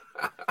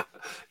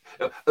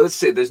 Let's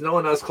say there's no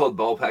one else called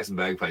Ballpacks and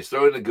Bagpipes.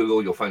 Throw it into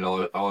Google, you'll find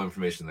all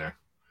information there.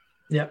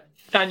 Yeah,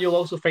 and you'll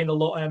also find a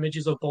lot of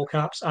images of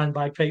Ballcaps and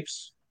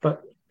Bagpipes.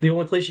 But the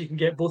only place you can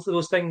get both of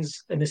those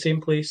things in the same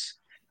place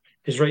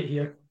is right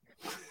here.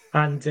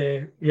 And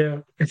yeah.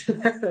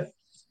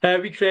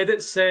 We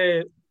credits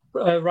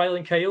Riley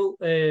and Kyle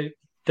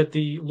did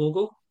the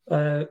logo,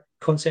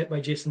 concept by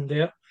Jason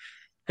Dare,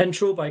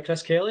 intro by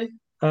Chris Kelly,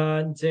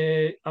 and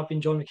I've been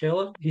John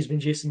McKellar. He's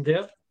been Jason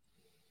Dare.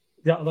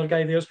 The other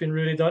guy there's been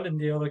Rory Dunn, and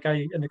the other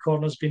guy in the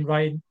corner's been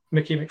Ryan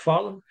Mickey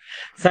McFarlane.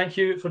 Thank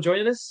you for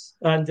joining us,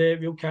 and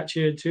we'll catch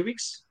you in 2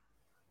 weeks.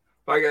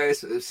 Bye,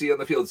 guys. See you on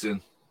the field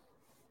soon.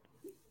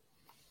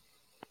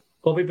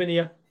 Bobby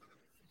Bonilla.